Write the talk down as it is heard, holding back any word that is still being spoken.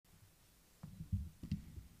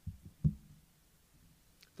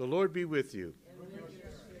The Lord be with you. And with your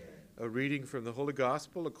spirit. A reading from the Holy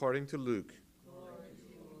Gospel according to Luke. Glory to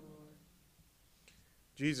you, O Lord.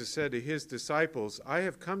 Jesus said to his disciples, I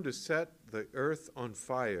have come to set the earth on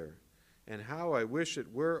fire, and how I wish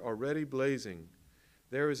it were already blazing.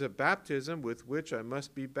 There is a baptism with which I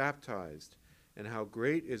must be baptized, and how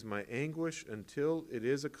great is my anguish until it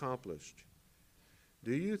is accomplished.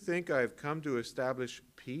 Do you think I have come to establish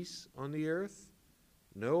peace on the earth?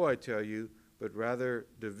 No, I tell you, but rather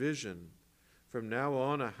division. From now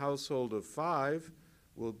on, a household of 5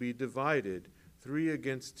 will be divided, 3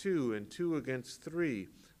 against 2 and 2 against 3.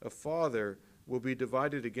 A father will be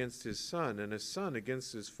divided against his son, and a son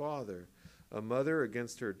against his father. A mother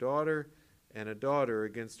against her daughter, and a daughter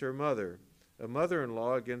against her mother. A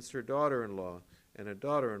mother-in-law against her daughter-in-law, and a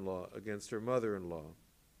daughter-in-law against her mother-in-law.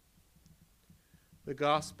 The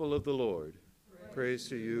Gospel of the Lord. Praise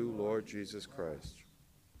to you, Lord Jesus Christ.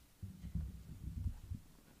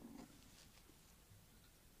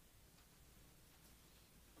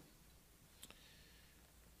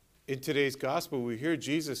 In today's gospel, we hear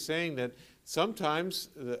Jesus saying that sometimes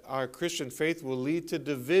our Christian faith will lead to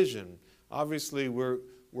division. Obviously, we're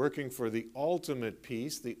working for the ultimate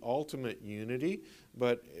peace, the ultimate unity,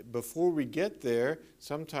 but before we get there,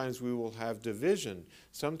 sometimes we will have division.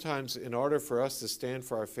 Sometimes, in order for us to stand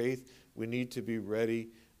for our faith, we need to be ready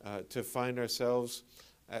to find ourselves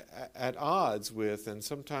at odds with, and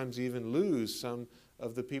sometimes even lose some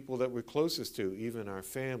of the people that we're closest to, even our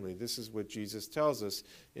family. This is what Jesus tells us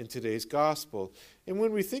in today's gospel. And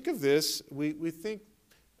when we think of this, we think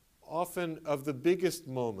often of the biggest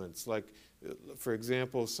moments, like, for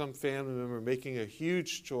example, some family member making a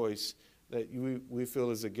huge choice that we feel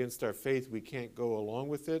is against our faith. We can't go along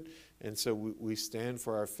with it, and so we stand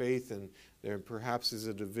for our faith, and there perhaps is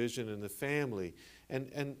a division in the family.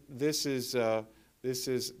 And this is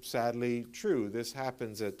sadly true. This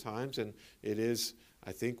happens at times, and it is,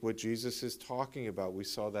 I think, what Jesus is talking about. We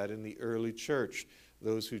saw that in the early church,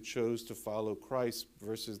 those who chose to follow Christ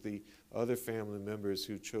versus the other family members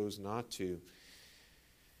who chose not to.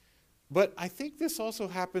 But I think this also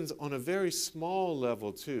happens on a very small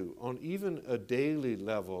level too, on even a daily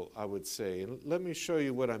level, I would say. And let me show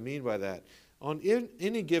you what I mean by that. On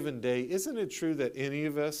any given day, isn't it true that any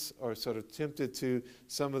of us are sort of tempted to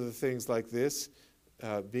some of the things like this,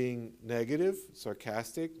 being negative,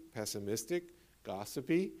 sarcastic, pessimistic,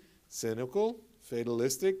 gossipy, cynical,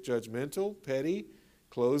 fatalistic, judgmental, petty,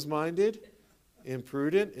 close-minded,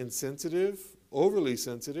 imprudent, insensitive, overly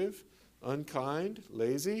sensitive, unkind,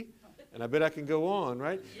 lazy, and I bet I can go on,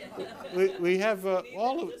 right? We have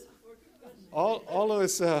all of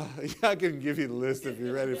us, I can give you the list if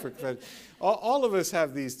you're ready for confession. All of us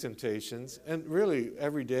have these temptations, and really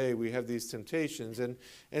every day we have these temptations.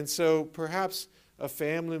 And so perhaps a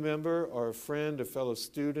family member or a friend, a fellow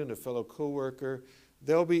student, a fellow coworker,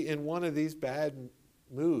 they'll be in one of these bad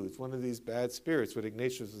moods, one of these bad spirits, what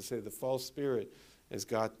Ignatius would say, the false spirit has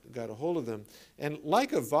got a hold of them. And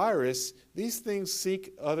like a virus, these things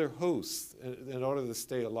seek other hosts in order to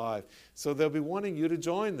stay alive. So they'll be wanting you to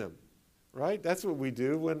join them, right? That's what we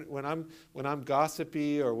do when I'm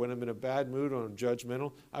gossipy or when I'm in a bad mood or I'm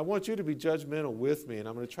judgmental. I want you to be judgmental with me, and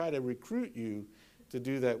I'm going to try to recruit you to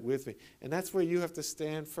do that with me. And that's where you have to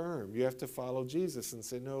stand firm. You have to follow Jesus and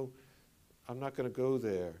say, no, I'm not going to go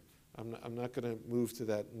there. I'm not going to move to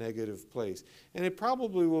that negative place. And it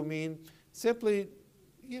probably will mean simply,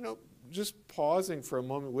 just pausing for a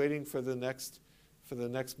moment, waiting for the next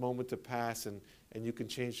moment to pass, and you can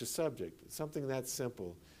change the subject. It's something that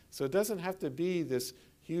simple. So it doesn't have to be this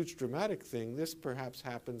huge dramatic thing. This perhaps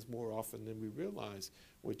happens more often than we realize,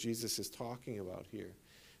 what Jesus is talking about here.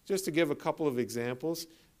 Just to give a couple of examples,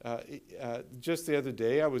 just the other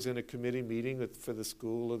day I was in a committee meeting for the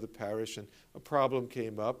school of the parish, and a problem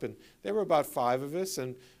came up, and there were about 5 of us,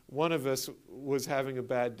 and one of us was having a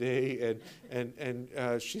bad day,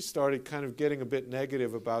 and she started kind of getting a bit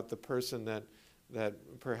negative about the person that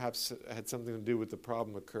perhaps had something to do with the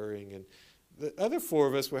problem occurring. And the other 4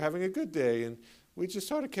 of us were having a good day, and we just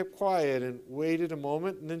sort of kept quiet and waited a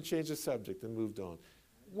moment and then changed the subject and moved on.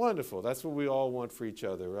 Wonderful. That's what we all want for each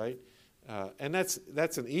other, right? And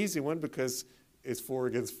that's an easy one because it's 4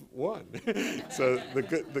 against 1. So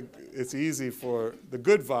it's easy for the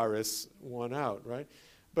good virus won out, right?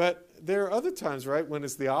 But there are other times, right, when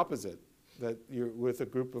it's the opposite, that you're with a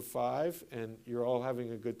group of 5 and you're all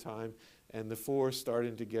having a good time, and the 4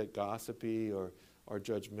 starting to get gossipy or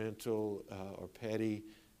judgmental or petty,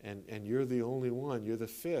 and you're the only one. You're the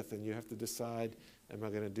 5th, and you have to decide, am I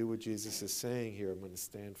going to do what Jesus is saying here? I'm going to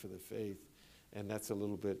stand for the faith. And that's a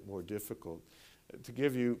little bit more difficult. To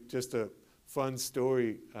give you just a fun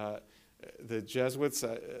story, The Jesuits,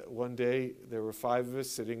 one day, there were 5 of us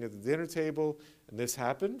sitting at the dinner table, and this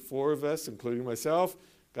happened. 4 of us, including myself,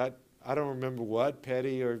 got, I don't remember what,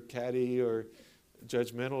 petty or catty or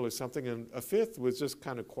judgmental or something, and a 5th was just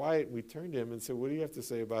kind of quiet. We turned to him and said, what do you have to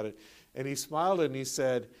say about it? And he smiled and he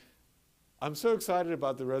said, I'm so excited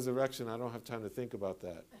about the resurrection, I don't have time to think about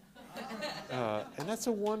that. And that's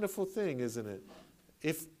a wonderful thing, isn't it?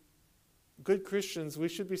 If good Christians, we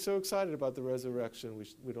should be so excited about the resurrection,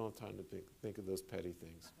 we don't have time to think of those petty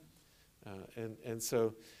things. And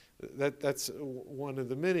so that's one of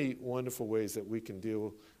the many wonderful ways that we can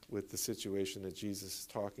deal with the situation that Jesus is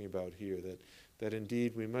talking about here, that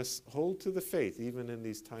indeed we must hold to the faith, even in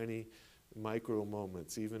these tiny micro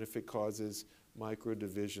moments, even if it causes micro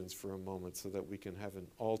divisions for a moment, so that we can have an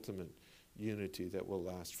ultimate unity that will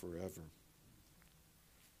last forever.